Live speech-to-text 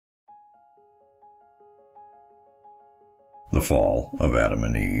The fall of Adam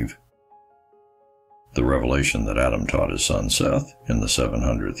and Eve. The revelation that Adam taught his son Seth in the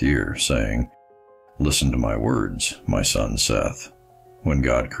 700th year, saying, "Listen to my words, my son Seth. When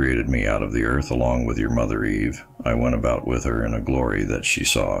God created me out of the earth along with your mother Eve, I went about with her in a glory that she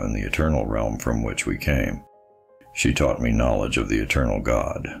saw in the eternal realm from which we came. She taught me knowledge of the eternal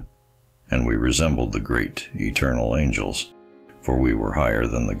God, and we resembled the great eternal angels, for we were higher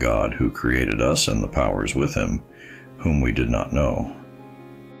than the God who created us and the powers with him, whom we did not know.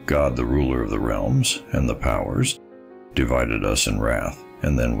 God, the ruler of the realms and the powers, divided us in wrath,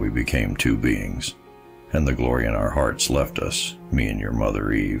 and then we became two beings. And the glory in our hearts left us, me and your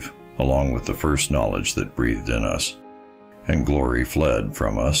mother Eve, along with the first knowledge that breathed in us. And glory fled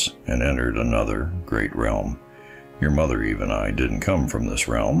from us and entered another great realm. Your mother Eve and I didn't come from this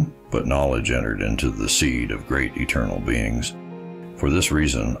realm, but knowledge entered into the seed of great eternal beings. For this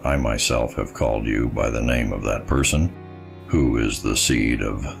reason, I myself have called you by the name of that person, who is the seed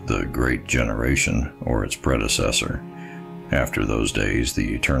of the great generation, or its predecessor. After those days,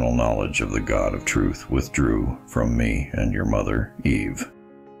 the eternal knowledge of the God of truth withdrew from me and your mother, Eve.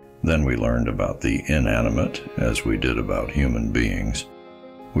 Then we learned about the inanimate as we did about human beings.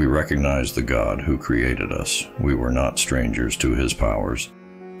 We recognized the God who created us. We were not strangers to his powers,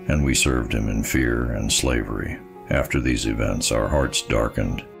 and we served him in fear and slavery. After these events, our hearts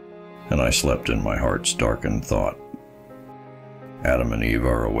darkened, and I slept in my heart's darkened thought. Adam and Eve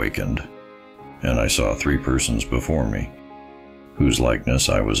are awakened, and I saw three persons before me, whose likeness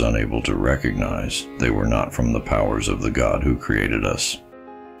I was unable to recognize. They were not from the powers of the God who created us.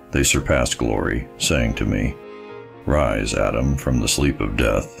 They surpassed glory, saying to me, "Rise, Adam, from the sleep of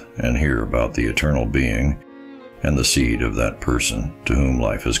death, and hear about the eternal being and the seed of that person to whom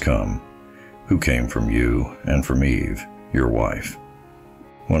life has come, who came from you and from Eve, your wife."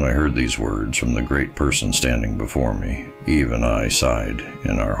 When I heard these words from the great person standing before me, Eve and I sighed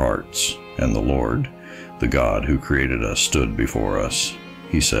in our hearts, and the Lord, the God who created us, stood before us.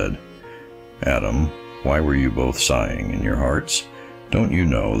 He said, "Adam, why were you both sighing in your hearts? Don't you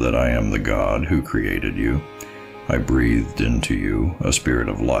know that I am the God who created you? I breathed into you a spirit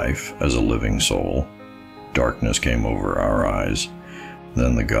of life as a living soul. Darkness came over our eyes.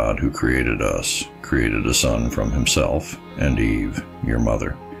 Then the God who created us created a son from himself, and Eve, your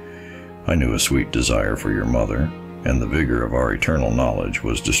mother. I knew a sweet desire for your mother, and the vigor of our eternal knowledge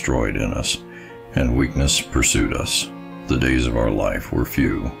was destroyed in us, and weakness pursued us. The days of our life were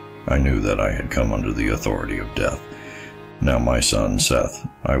few. I knew that I had come under the authority of death. Now, my son Seth,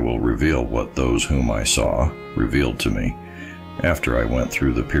 I will reveal what those whom I saw revealed to me. After I went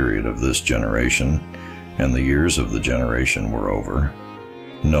through the period of this generation, and the years of the generation were over,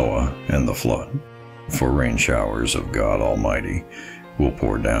 Noah and the flood, for rain showers of God Almighty will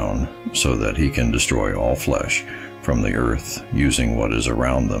pour down, so that he can destroy all flesh from the earth, using what is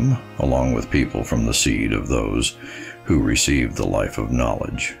around them, along with people from the seed of those who received the life of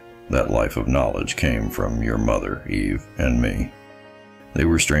knowledge. That life of knowledge came from your mother Eve and me. They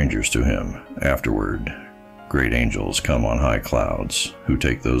were strangers to him. Afterward, great angels come on high clouds, who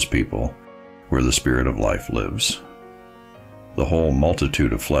take those people where the spirit of life lives. The whole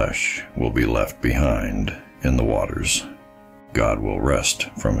multitude of flesh will be left behind in the waters. God will rest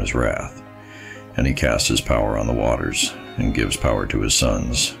from his wrath, and he casts his power on the waters, and gives power to his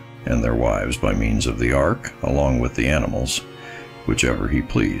sons and their wives by means of the ark, along with the animals, whichever he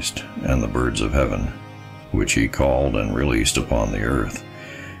pleased, and the birds of heaven, which he called and released upon the earth.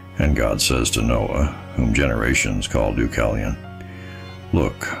 And God says to Noah, whom generations call Deucalion,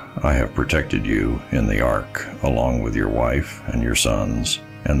 "Look, I have protected you in the ark, along with your wife and your sons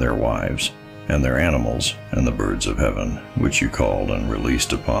and their wives, and their animals and the birds of heaven, which you called and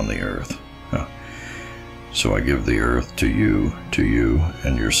released upon the earth. So I give the earth to you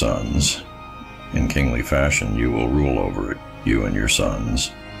and your sons. In kingly fashion you will rule over it, you and your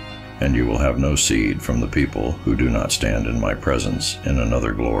sons, and you will have no seed from the people who do not stand in my presence in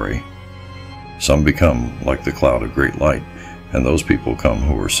another glory. Some become like the cloud of great light, and those people come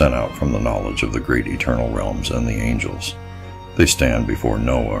who were sent out from the knowledge of the great eternal realms and the angels. They stand before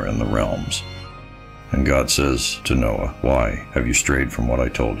Noah and the realms." And God says to Noah, "Why have you strayed from what I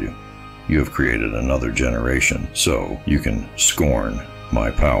told you? You have created another generation, so you can scorn my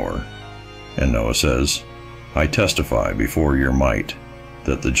power." And Noah says, "I testify before your might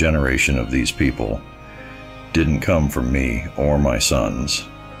that the generation of these people didn't come from me or my sons,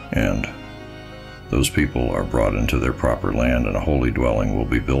 and those people are brought into their proper land, and a holy dwelling will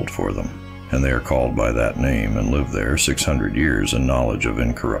be built for them. And they are called by that name and live there 600 years in knowledge of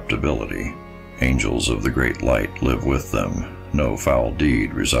incorruptibility. Angels of the great light live with them. No foul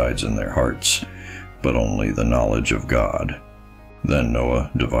deed resides in their hearts. but only the knowledge of God. Then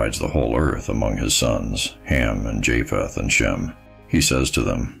Noah divides the whole earth among his sons, Ham and Japheth and Shem. He says to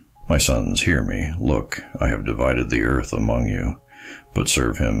them, "My sons, hear me. Look, I have divided the earth among you, but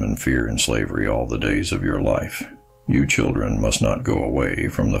serve him in fear and slavery all the days of your life. You children must not go away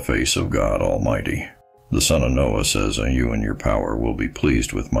from the face of God Almighty." The son of Noah says, "You and your power will be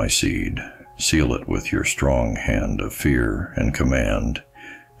pleased with my seed. Seal it with your strong hand of fear and command,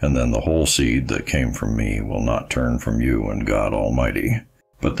 and then the whole seed that came from me will not turn from you and God Almighty,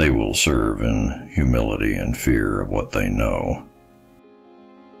 but they will serve in humility and fear of what they know."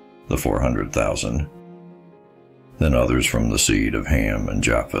 The 400,000. Then others from the seed of Ham and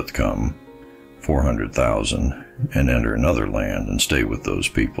Japheth come, 400,000, and enter another land and stay with those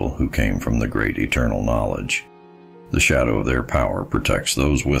people who came from the great eternal knowledge. The shadow of their power protects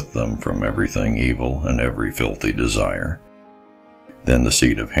those with them from everything evil and every filthy desire. Then the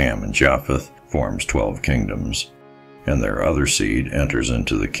seed of Ham and Japheth forms 12 kingdoms, and their other seed enters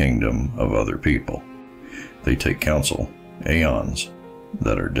into the kingdom of other people. They take counsel, aeons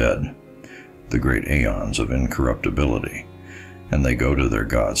that are dead, the great aeons of incorruptibility, and they go to their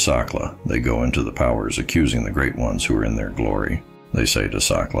god Sakla. They go into the powers, accusing the great ones who are in their glory. They say to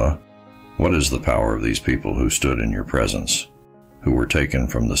Sakla, "What is the power of these people who stood in your presence, who were taken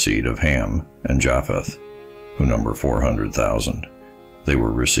from the seed of Ham and Japheth, who number 400,000? They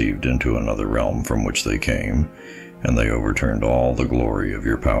were received into another realm from which they came, and they overturned all the glory of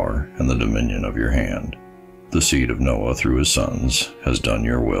your power and the dominion of your hand. The seed of Noah through his sons has done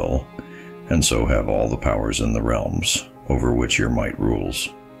your will, and so have all the powers in the realms over which your might rules.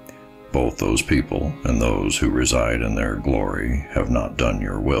 Both those people and those who reside in their glory have not done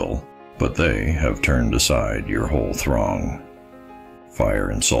your will, but they have turned aside your whole throng. Fire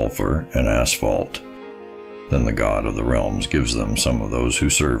and sulfur and asphalt." Then the God of the realms gives them some of those who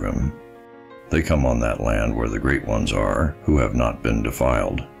serve him. They come on that land where the great ones are, who have not been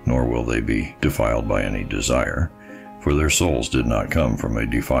defiled, nor will they be defiled by any desire, for their souls did not come from a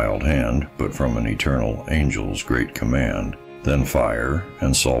defiled hand, but from an eternal angel's great command. Then fire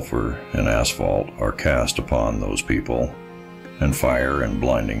and sulfur and asphalt are cast upon those people, and fire and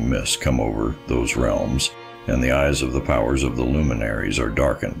blinding mist come over those realms, and the eyes of the powers of the luminaries are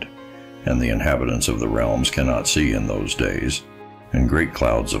darkened, and the inhabitants of the realms cannot see in those days. And great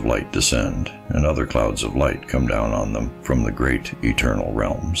clouds of light descend, and other clouds of light come down on them from the great eternal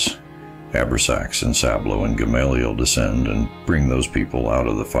realms. Abrasax and Sablo and Gamaliel descend and bring those people out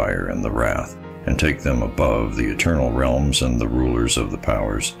of the fire and the wrath, and take them above the eternal realms and the rulers of the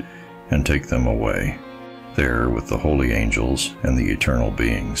powers, and take them away, there with the holy angels and the eternal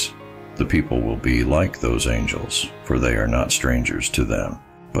beings. The people will be like those angels, for they are not strangers to them,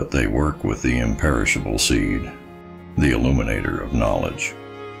 but they work with the imperishable seed, the illuminator of knowledge.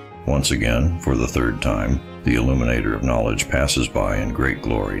 Once again, for the third time, the illuminator of knowledge passes by in great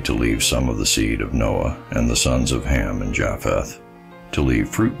glory to leave some of the seed of Noah and the sons of Ham and Japheth, to leave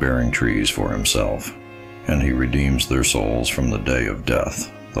fruit-bearing trees for himself, and he redeems their souls from the day of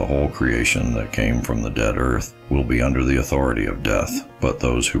death. The whole creation that came from the dead earth will be under the authority of death, but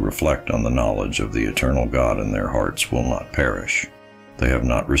those who reflect on the knowledge of the eternal God in their hearts will not perish. They have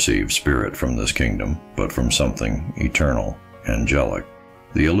not received spirit from this kingdom, but from something eternal, angelic.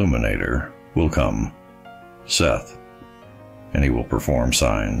 The illuminator will come, Seth, and he will perform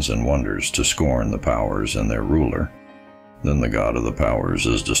signs and wonders to scorn the powers and their ruler. Then the God of the powers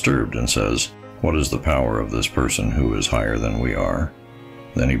is disturbed and says, "What is the power of this person who is higher than we are?"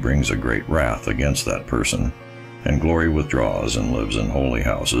 Then he brings a great wrath against that person, and glory withdraws and lives in holy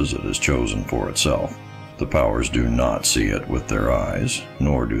houses it has chosen for itself. The powers do not see it with their eyes,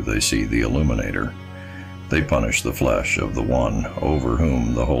 nor do they see the illuminator. They punish the flesh of the one over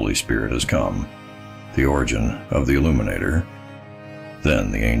whom the Holy Spirit has come, the origin of the illuminator.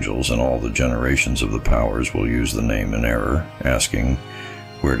 Then the angels and all the generations of the powers will use the name in error, asking,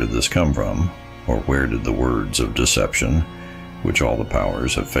 "Where did this come from?" Or where did the words of deception, which all the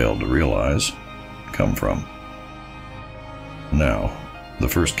powers have failed to realize, come from? Now, the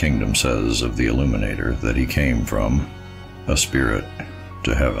first kingdom says of the illuminator that he came from a spirit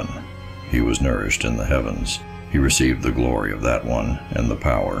to heaven. He was nourished in the heavens. He received the glory of that one and the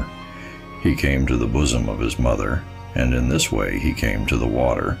power. He came to the bosom of his mother, and in this way he came to the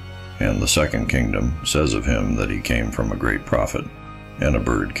water. And the second kingdom says of him that he came from a great prophet. And a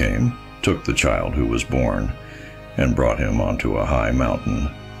bird came, took the child who was born, and brought him onto a high mountain,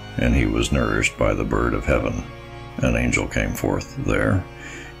 and he was nourished by the bird of heaven. An angel came forth there.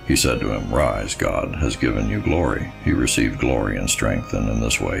 He said to him, "Rise, God has given you glory." He received glory and strength, and in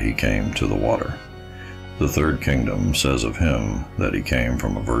this way he came to the water. The third kingdom says of him that he came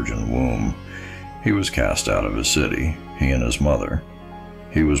from a virgin womb. He was cast out of his city, he and his mother.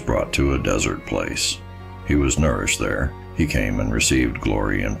 He was brought to a desert place. He was nourished there. He came and received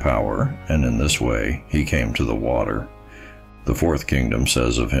glory and power, and in this way he came to the water. The fourth kingdom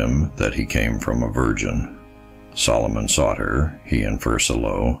says of him that he came from a virgin. Solomon sought her, he and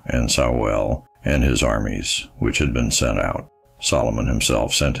Pharsalo, and Sauel, and his armies, which had been sent out. Solomon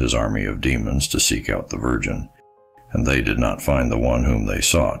himself sent his army of demons to seek out the virgin. And they did not find the one whom they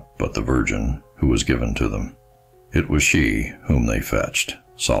sought, but the virgin who was given to them. It was she whom they fetched.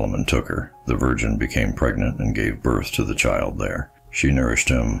 Solomon took her. The virgin became pregnant and gave birth to the child there. She nourished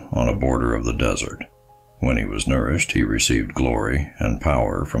him on a border of the desert. When he was nourished, he received glory and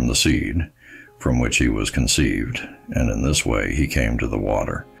power from the seed, from which he was conceived, and in this way he came to the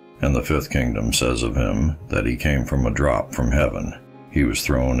water. And the fifth kingdom says of him that he came from a drop from heaven. He was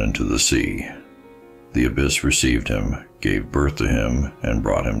thrown into the sea. The abyss received him, gave birth to him, and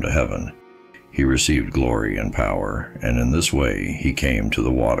brought him to heaven. He received glory and power, and in this way he came to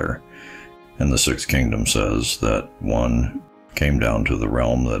the water. And the sixth kingdom says that one came down to the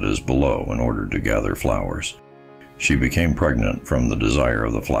realm that is below in order to gather flowers. She became pregnant from the desire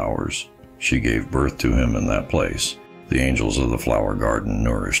of the flowers. She gave birth to him in that place. The angels of the flower garden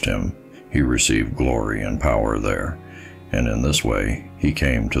nourished him. He received glory and power there, and in this way he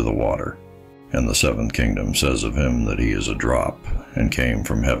came to the water. And the seventh kingdom says of him that he is a drop, and came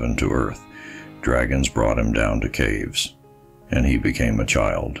from heaven to earth. Dragons brought him down to caves, and he became a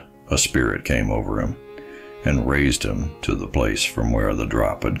child. A spirit came over him, and raised him to the place from where the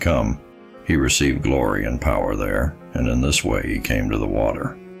drop had come. He received glory and power there, and in this way he came to the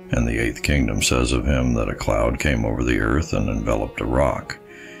water. And the eighth kingdom says of him that a cloud came over the earth and enveloped a rock.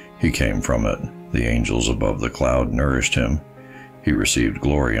 He came from it. The angels above the cloud nourished him. He received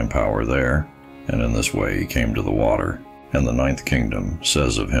glory and power there, and in this way he came to the water. And the ninth kingdom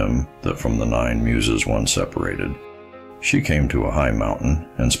says of him that from the 9 muses one separated. She came to a high mountain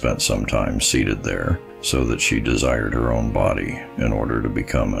and spent some time seated there, so that she desired her own body in order to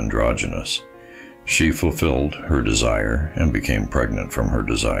become androgynous. She fulfilled her desire and became pregnant from her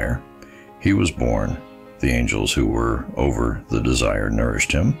desire. He was born. The angels who were over the desire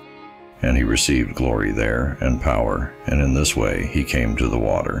nourished him, and he received glory there and power, and in this way he came to the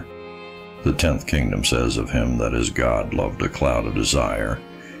water. The 10th kingdom says of him that his God loved a cloud of desire.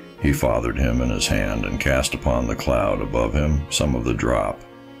 He fathered him in his hand and cast upon the cloud above him some of the drop,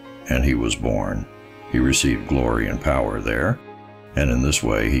 and he was born. He received glory and power there, and in this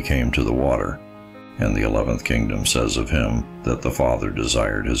way he came to the water. And the 11th kingdom says of him that the father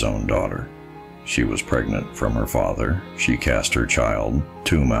desired his own daughter. She was pregnant from her father. She cast her child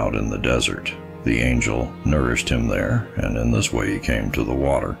to him out in the desert. The angel nourished him there, and in this way he came to the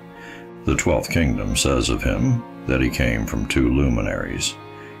water. The 12th kingdom says of him that he came from 2 luminaries.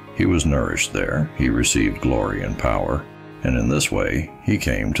 He was nourished there. He received glory and power, and in this way he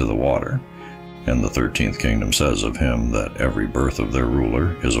came to the water. And the 13th kingdom says of him that every birth of their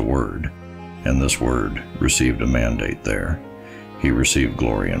ruler is a word, and this word received a mandate there. He received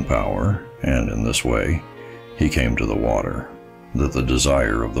glory and power, and in this way he came to the water, that the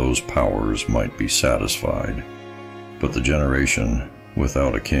desire of those powers might be satisfied. But the generation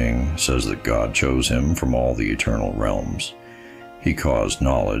without a king says that God chose him from all the eternal realms. He caused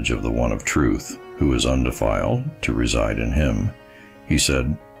knowledge of the one of truth, who is undefiled, to reside in him. He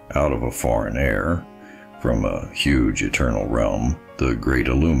said, out of a foreign air, from a huge eternal realm, the great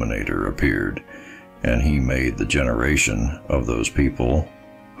illuminator appeared, and he made the generation of those people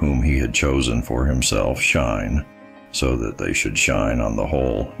whom he had chosen for himself shine, so that they should shine on the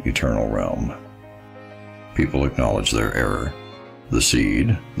whole eternal realm. People acknowledge their error. The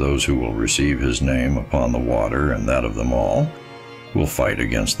seed, those who will receive his name upon the water and that of them all, will fight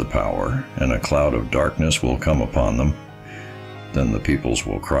against the power, and a cloud of darkness will come upon them. Then the peoples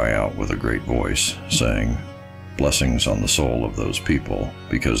will cry out with a great voice, saying, blessings on the soul of those people,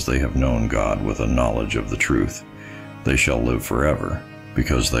 because they have known God with a knowledge of the truth. They shall live forever,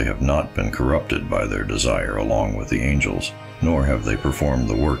 because they have not been corrupted by their desire along with the angels, nor have they performed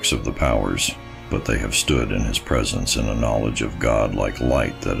the works of the powers, but they have stood in his presence in a knowledge of God like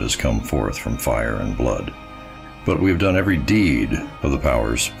light that has come forth from fire and blood. But we have done every deed of the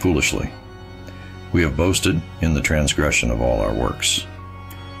powers foolishly. We have boasted in the transgression of all our works.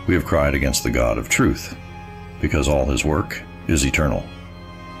 We have cried against the God of truth, because all his work is eternal.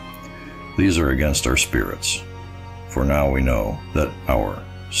 These are against our spirits, for now we know that our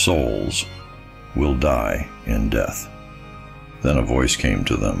souls will die in death. Then a voice came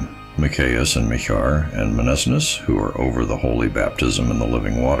to them, Micaeus and Michar and Menesnus, who are over the holy baptism in the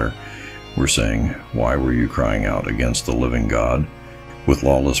living water, were saying, why were you crying out against the living God? with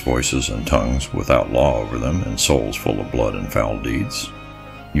lawless voices and tongues without law over them, and souls full of blood and foul deeds?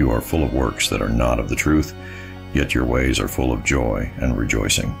 You are full of works that are not of the truth, yet your ways are full of joy and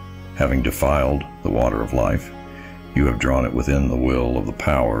rejoicing. Having defiled the water of life, you have drawn it within the will of the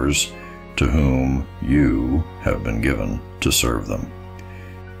powers to whom you have been given to serve them.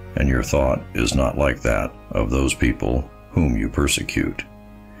 And your thought is not like that of those people whom you persecute.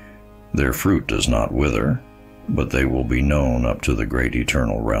 Their fruit does not wither, but they will be known up to the great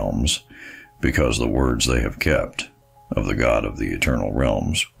eternal realms, because the words they have kept of the God of the eternal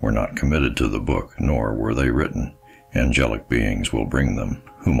realms were not committed to the book, nor were they written. Angelic beings will bring them,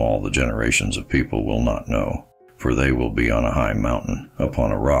 whom all the generations of people will not know, for they will be on a high mountain,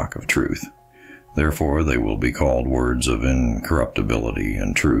 upon a rock of truth. Therefore they will be called words of incorruptibility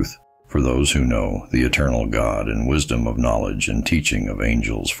and truth, for those who know the eternal God in wisdom of knowledge and teaching of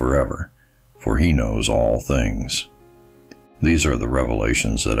angels forever, for he knows all things. These are the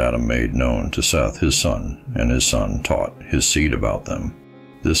revelations that Adam made known to Seth his son, and his son taught his seed about them.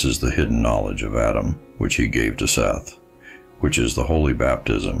 This is the hidden knowledge of Adam, which he gave to Seth, which is the holy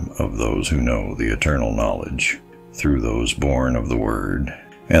baptism of those who know the eternal knowledge, through those born of the Word,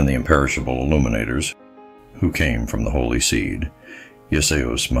 and the imperishable illuminators, who came from the holy seed,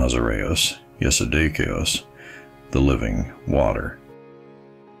 Yeseos Mazareos, Yesedekos, the living water.